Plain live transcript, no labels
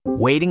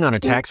Waiting on a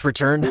tax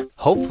return?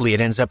 Hopefully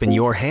it ends up in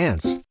your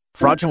hands.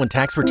 Fraudulent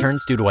tax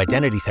returns due to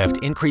identity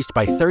theft increased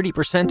by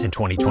 30% in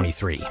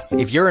 2023.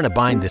 If you're in a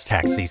bind this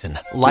tax season,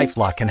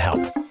 LifeLock can help.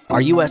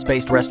 Our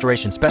U.S.-based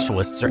restoration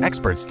specialists are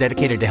experts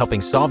dedicated to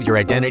helping solve your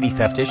identity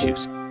theft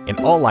issues. And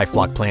all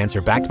LifeLock plans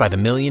are backed by the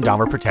 $1 Million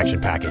Protection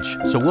Package.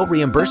 So we'll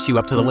reimburse you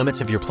up to the limits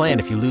of your plan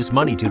if you lose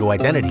money due to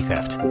identity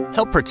theft.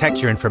 Help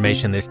protect your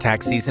information this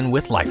tax season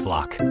with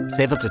LifeLock.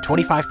 Save up to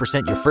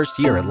 25% your first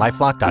year at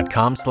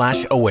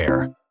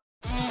LifeLock.com/aware.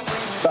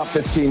 About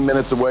 15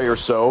 minutes away or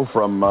so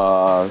from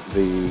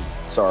didn't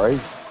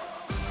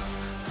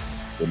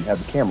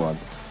have the camera on.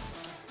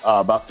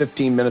 About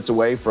 15 minutes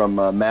away from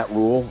Matt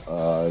Rule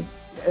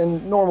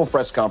and normal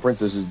press conference.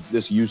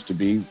 This used to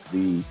be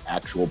the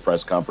actual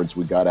press conference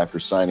we got after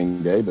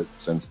signing day, but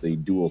since the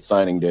dual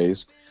signing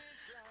days,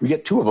 we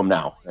get two of them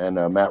now. And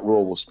Matt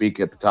Rule will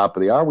speak at the top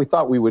of the hour. We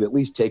thought we would at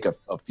least take a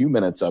few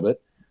minutes of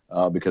it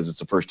because it's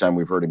the first time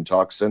we've heard him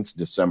talk since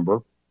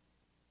December,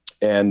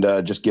 and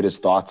just get his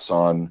thoughts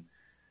on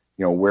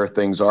where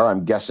things are.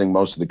 I'm guessing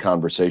most of the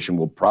conversation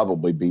will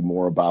probably be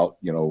more about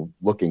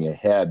looking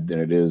ahead than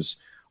it is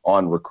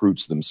on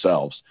recruits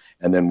themselves.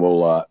 And then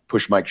we'll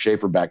push Mike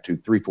Schaefer back to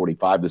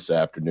 3:45 this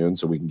afternoon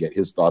so we can get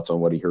his thoughts on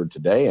what he heard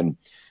today, and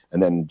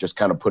then just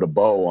kind of put a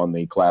bow on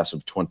the class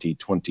of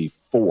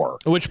 2024.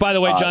 Which, by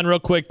the way, John, real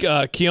quick,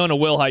 Keona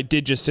Wilhite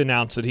did just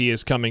announce that he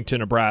is coming to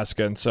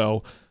Nebraska, and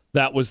so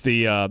that was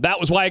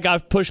why it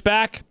got pushed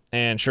back.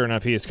 And sure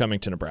enough, he is coming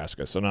to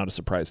Nebraska, so not a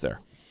surprise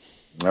there.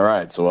 All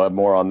right, so we'll have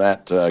more on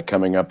that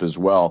coming up as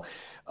well.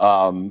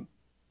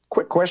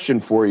 Quick question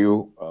for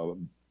you.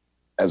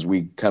 As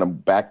we kind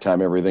of back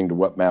time everything to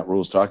what Matt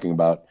Rule's talking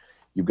about,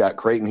 you've got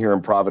Creighton here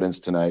in Providence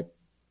tonight.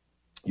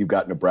 You've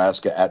got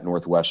Nebraska at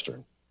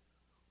Northwestern.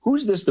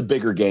 Who's this the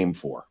bigger game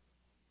for?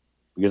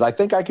 Because I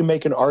think I can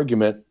make an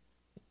argument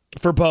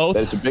for both.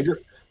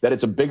 That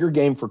it's a bigger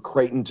game for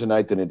Creighton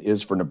tonight than it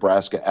is for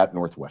Nebraska at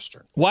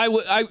Northwestern. Why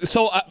would I?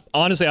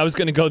 Honestly, I was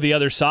going to go the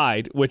other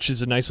side, which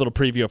is a nice little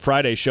preview of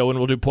Friday's show, and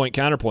we'll do point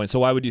counterpoint. So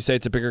why would you say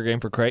it's a bigger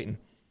game for Creighton?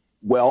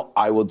 Well,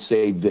 I would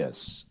say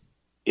this.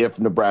 If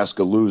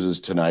Nebraska loses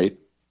tonight,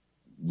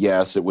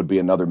 yes, it would be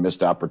another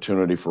missed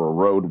opportunity for a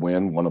road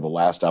win, one of the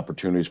last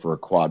opportunities for a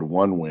quad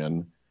one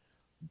win.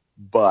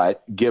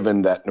 But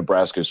given that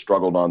Nebraska has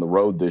struggled on the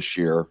road this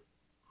year,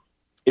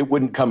 it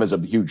wouldn't come as a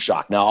huge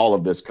shock. Now, all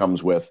of this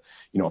comes with,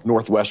 if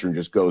Northwestern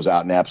just goes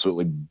out and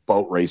absolutely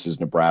boat races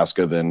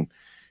Nebraska, then,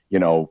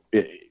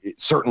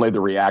 certainly the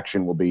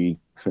reaction will be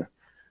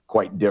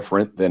quite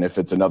different than if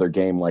it's another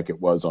game like it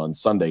was on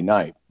Sunday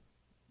night.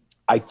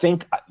 I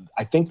think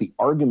the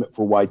argument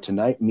for why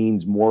tonight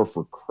means more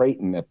for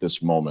Creighton at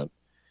this moment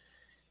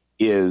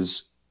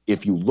is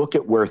if you look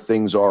at where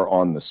things are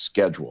on the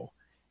schedule.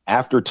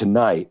 After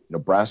tonight,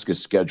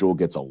 Nebraska's schedule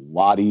gets a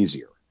lot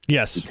easier.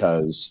 Yes.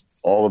 Because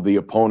all of the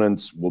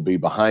opponents will be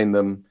behind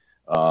them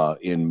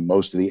in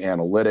most of the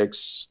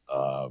analytics.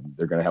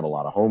 They're going to have a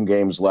lot of home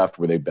games left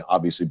where they've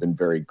obviously been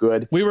very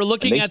good. We were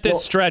looking at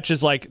this stretch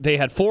as like they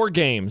had 4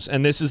 games,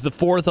 and this is the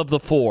 4th of the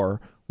 4.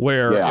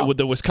 Where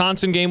the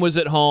Wisconsin game was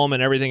at home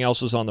and everything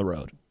else was on the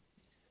road.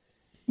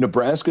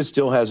 Nebraska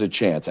still has a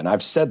chance, and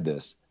I've said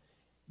this.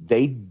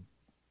 They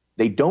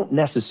don't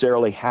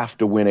necessarily have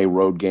to win a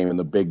road game in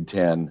the Big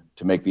Ten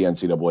to make the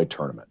NCAA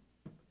tournament.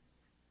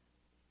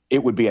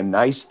 It would be a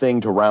nice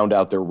thing to round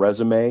out their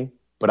resume,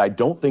 but I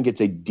don't think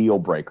it's a deal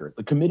breaker.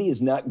 The committee is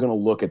not going to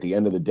look at the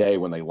end of the day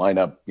when they line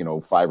up,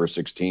 5 or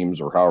 6 teams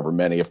or however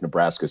many if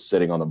Nebraska's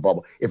sitting on the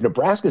bubble. If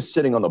Nebraska's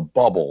sitting on the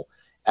bubble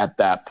at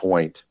that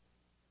point,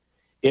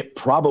 it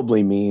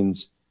probably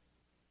means,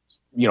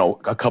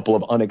 a couple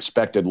of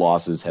unexpected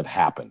losses have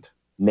happened,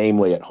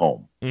 namely at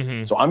home.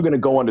 Mm-hmm. So I'm going to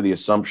go under the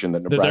assumption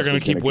that Nebraska is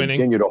going to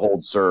continue to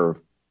hold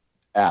serve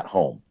at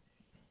home.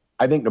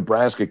 I think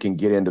Nebraska can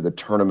get into the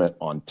tournament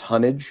on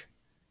tonnage,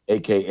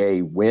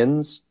 a.k.a.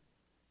 wins,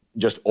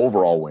 just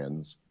overall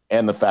wins,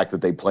 and the fact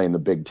that they play in the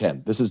Big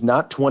Ten. This is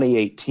not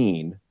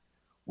 2018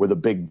 where the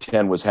Big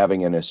Ten was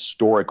having an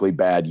historically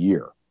bad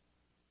year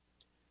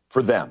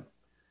for them.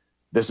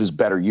 This is a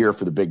better year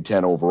for the Big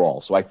Ten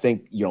overall. So I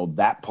think,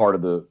 that part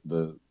of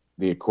the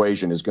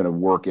equation is going to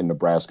work in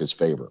Nebraska's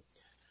favor.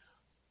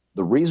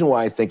 The reason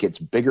why I think it's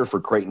bigger for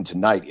Creighton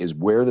tonight is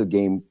where the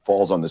game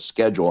falls on the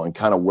schedule and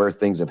kind of where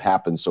things have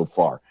happened so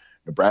far.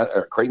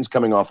 Creighton's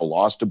coming off a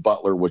loss to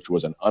Butler, which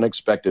was an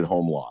unexpected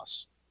home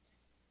loss.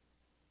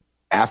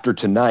 After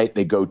tonight,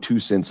 they go to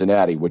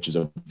Cincinnati, which is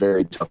a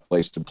very tough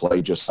place to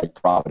play, just like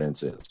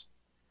Providence is.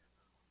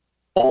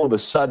 All of a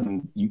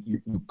sudden,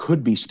 you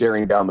could be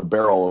staring down the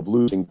barrel of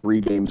losing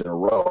 3 games in a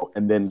row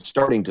and then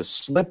starting to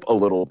slip a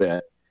little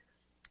bit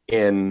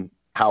in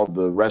how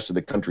the rest of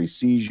the country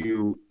sees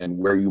you and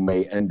where you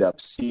may end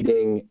up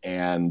seeding,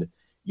 and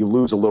you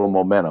lose a little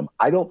momentum.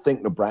 I don't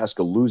think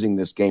Nebraska losing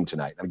this game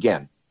tonight,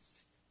 again,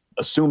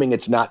 assuming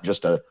it's not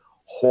just a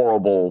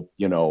horrible,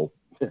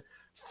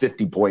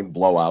 50-point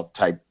blowout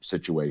type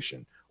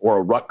situation or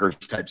a Rutgers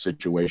type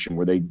situation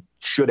where they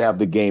should have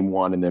the game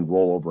won and then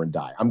roll over and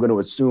die. I'm going to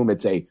assume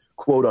it's a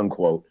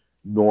quote-unquote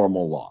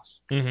normal loss.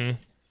 Mm-hmm.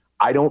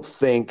 I don't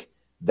think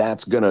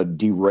that's going to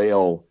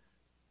derail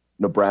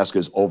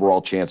Nebraska's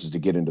overall chances to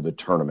get into the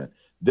tournament.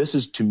 This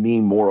is, to me,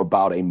 more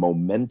about a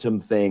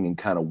momentum thing and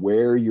kind of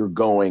where you're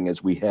going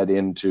as we head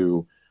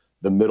into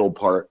the middle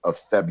part of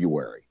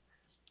February.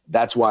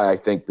 That's why I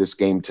think this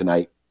game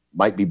tonight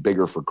might be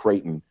bigger for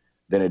Creighton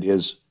than it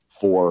is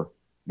for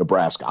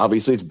Nebraska.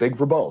 Obviously, it's big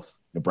for both.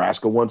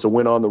 Nebraska wants a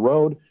win on the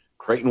road.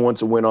 Creighton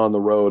wants a win on the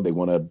road. They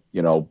want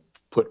to,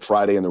 put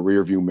Friday in the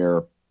rearview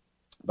mirror.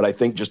 But I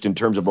think just in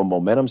terms of a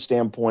momentum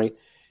standpoint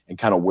and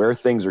kind of where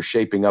things are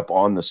shaping up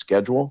on the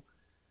schedule,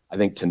 I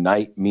think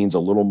tonight means a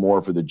little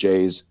more for the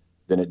Jays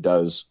than it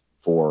does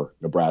for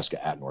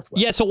Nebraska at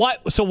Northwestern. Yeah,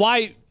 so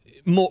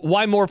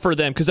why more for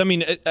them? Because, I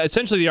mean,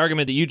 essentially the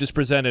argument that you just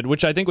presented,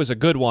 which I think was a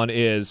good one,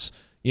 is,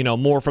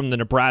 more from the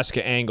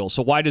Nebraska angle.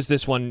 So why does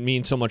this one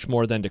mean so much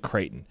more than to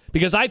Creighton?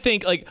 Because I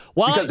think,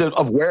 because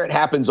of where it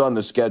happens on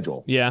the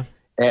schedule. Yeah.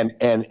 And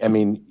I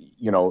mean,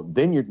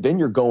 then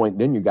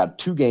you got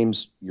 2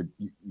 games,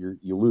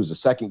 you lose a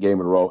second game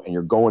in a row, and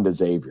you're going to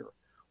Xavier,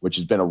 which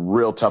has been a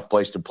real tough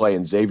place to play.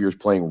 And Xavier's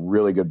playing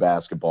really good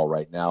basketball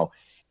right now.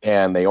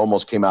 And they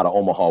almost came out of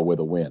Omaha with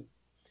a win.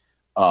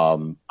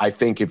 I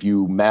think if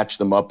you match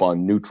them up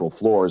on neutral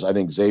floors, I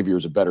think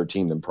Xavier's a better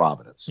team than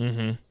Providence.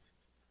 Mm-hmm.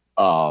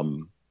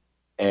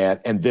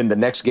 And then the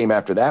next game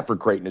after that for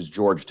Creighton is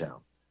Georgetown,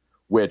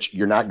 which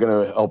you're not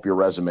going to help your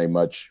resume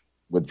much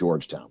with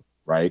Georgetown,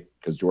 right?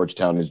 Because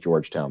Georgetown is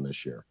Georgetown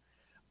this year.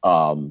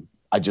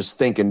 I just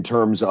think in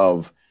terms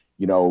of,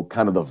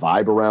 kind of the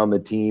vibe around the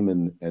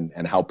team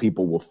and how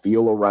people will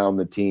feel around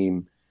the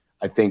team,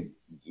 I think,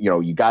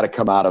 you got to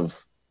come out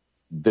of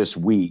this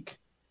week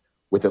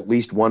with at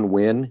least one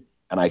win.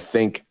 And I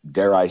think,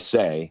 dare I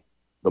say,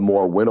 the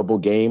more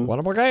winnable game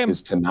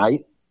is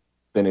tonight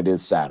than it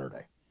is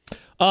Saturday.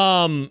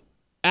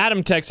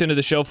 Adam texts into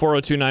the show,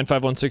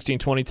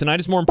 402-951-1620. Tonight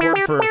is more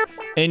important for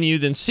NU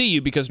than CU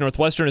because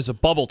Northwestern is a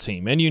bubble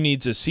team. NU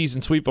needs a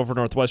season sweep over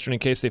Northwestern in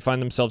case they find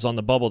themselves on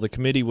the bubble. The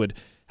committee would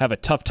have a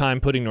tough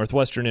time putting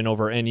Northwestern in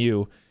over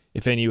NU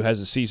if NU has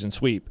a season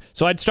sweep.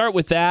 So I'd start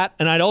with that,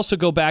 and I'd also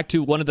go back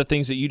to one of the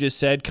things that you just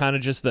said, kind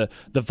of just the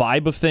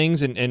vibe of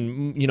things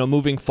and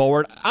moving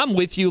forward. I'm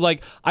with you.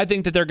 I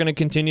think that they're going to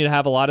continue to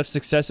have a lot of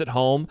success at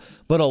home,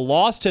 but a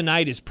loss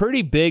tonight is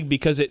pretty big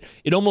because it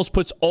almost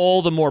puts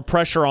all the more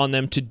pressure on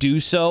them to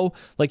do so.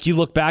 You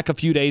look back a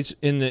few days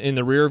in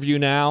the rear view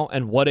now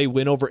and what a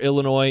win over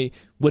Illinois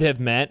would have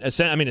meant.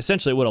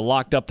 Essentially it would have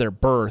locked up their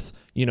berth,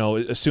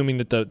 assuming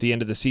that the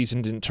end of the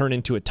season didn't turn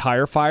into a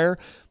tire fire.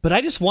 But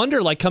I just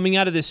wonder, coming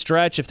out of this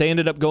stretch, if they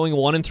ended up going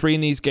 1-3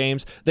 in these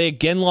games, they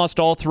again lost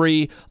all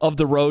 3 of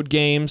the road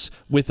games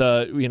with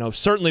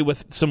certainly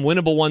with some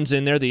winnable ones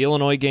in there. The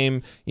Illinois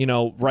game,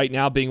 right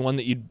now being one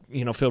that you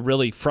feel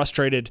really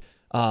frustrated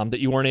that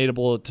you weren't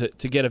able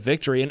to get a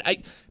victory. And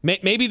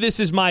maybe this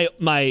is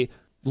my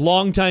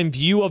longtime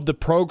view of the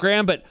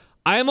program, but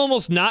I am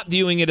almost not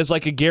viewing it as a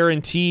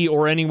guarantee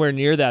or anywhere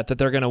near that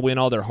they're going to win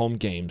all their home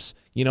games.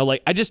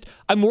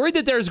 I'm worried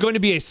that there's going to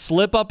be a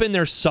slip up in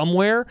there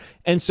somewhere.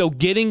 And so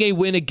getting a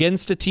win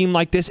against a team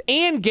like this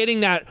and getting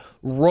that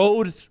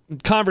road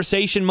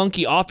conversation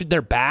monkey off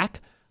their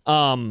back,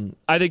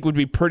 I think would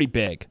be pretty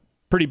big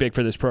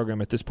for this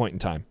program at this point in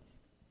time.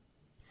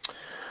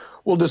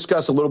 We'll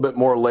discuss a little bit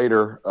more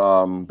later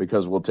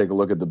because we'll take a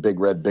look at the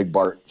Big Red, Big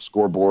Bart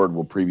scoreboard.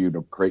 We'll preview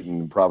the Creighton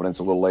and Providence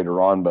a little later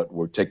on, but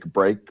we'll take a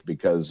break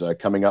because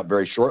coming up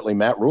very shortly,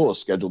 Matt Rule is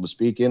scheduled to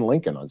speak in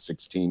Lincoln on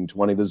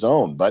 1620 The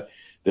Zone. But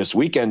this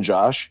weekend,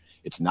 Josh,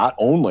 it's not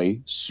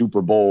only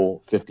Super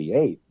Bowl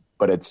 58,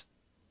 but it's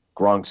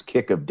Gronk's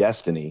Kick of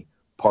Destiny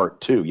Part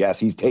 2. Yes,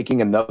 he's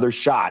taking another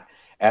shot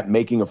at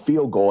making a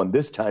field goal, and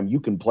this time you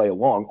can play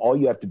along. All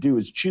you have to do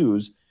is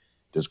choose,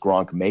 does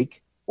Gronk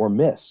make or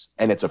miss?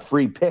 And it's a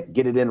free pick.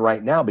 Get it in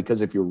right now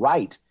because if you're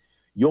right,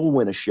 you'll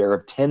win a share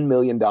of $10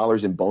 million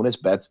in bonus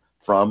bets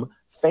from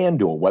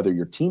FanDuel. Whether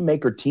your team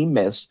make or team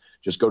miss,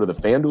 just go to the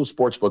FanDuel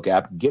Sportsbook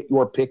app, get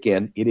your pick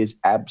in. It is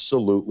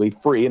absolutely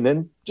free. And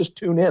then just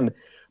tune in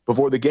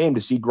before the game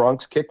to see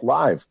Gronk's Kick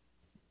live.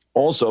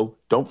 Also,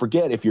 don't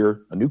forget, if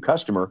you're a new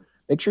customer,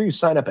 make sure you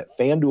sign up at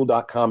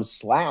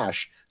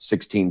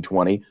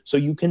FanDuel.com/1620 so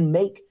you can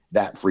make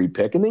that free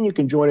pick, and then you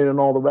can join in on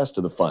all the rest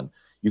of the fun.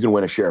 You can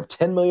win a share of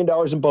 $10 million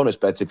in bonus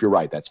bets if you're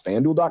right. That's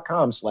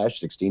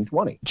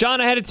FanDuel.com/1620.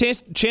 John, I had a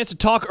chance to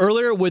talk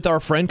earlier with our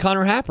friend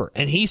Connor Happer,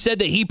 and he said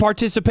that he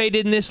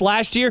participated in this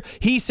last year.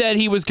 He said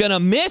he was going to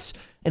miss,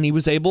 and he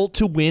was able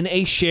to win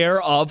a share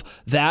of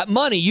that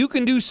money. You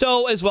can do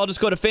so as well.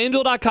 Just go to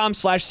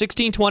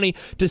FanDuel.com/1620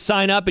 to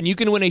sign up, and you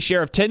can win a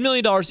share of $10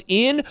 million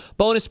in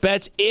bonus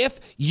bets if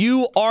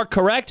you are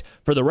correct.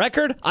 For the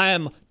record, I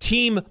am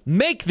Team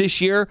Make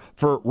this year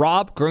for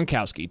Rob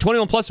Gronkowski.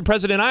 21 plus and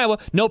present in Iowa.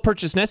 No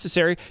purchase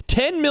necessary.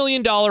 $10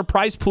 million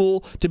prize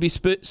pool to be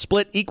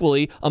split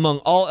equally among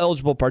all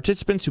eligible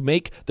participants who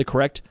make the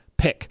correct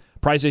pick.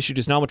 Prize issued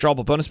is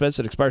non-withdrawable bonus bets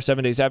that expire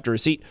 7 days after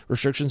receipt.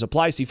 Restrictions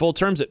apply. See full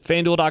terms at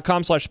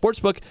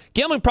FanDuel.com/sportsbook.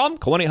 Gambling problem?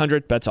 Call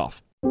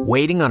 1-800-BETS-OFF.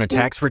 Waiting on a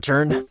tax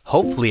return?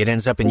 Hopefully it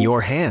ends up in your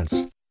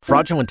hands.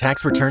 Fraudulent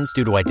tax returns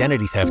due to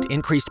identity theft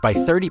increased by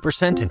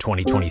 30% in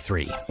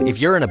 2023. If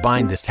you're in a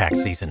bind this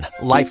tax season,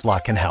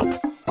 LifeLock can help.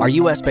 Our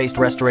U.S.-based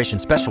restoration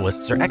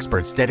specialists are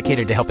experts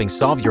dedicated to helping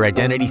solve your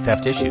identity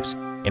theft issues.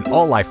 And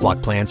all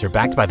LifeLock plans are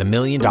backed by the $1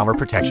 Million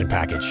Protection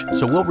Package.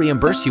 So we'll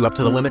reimburse you up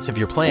to the limits of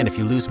your plan if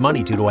you lose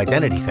money due to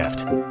identity theft.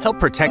 Help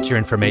protect your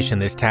information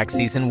this tax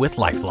season with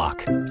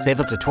LifeLock.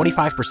 Save up to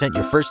 25%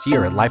 your first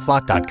year at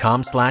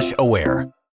LifeLock.com/aware.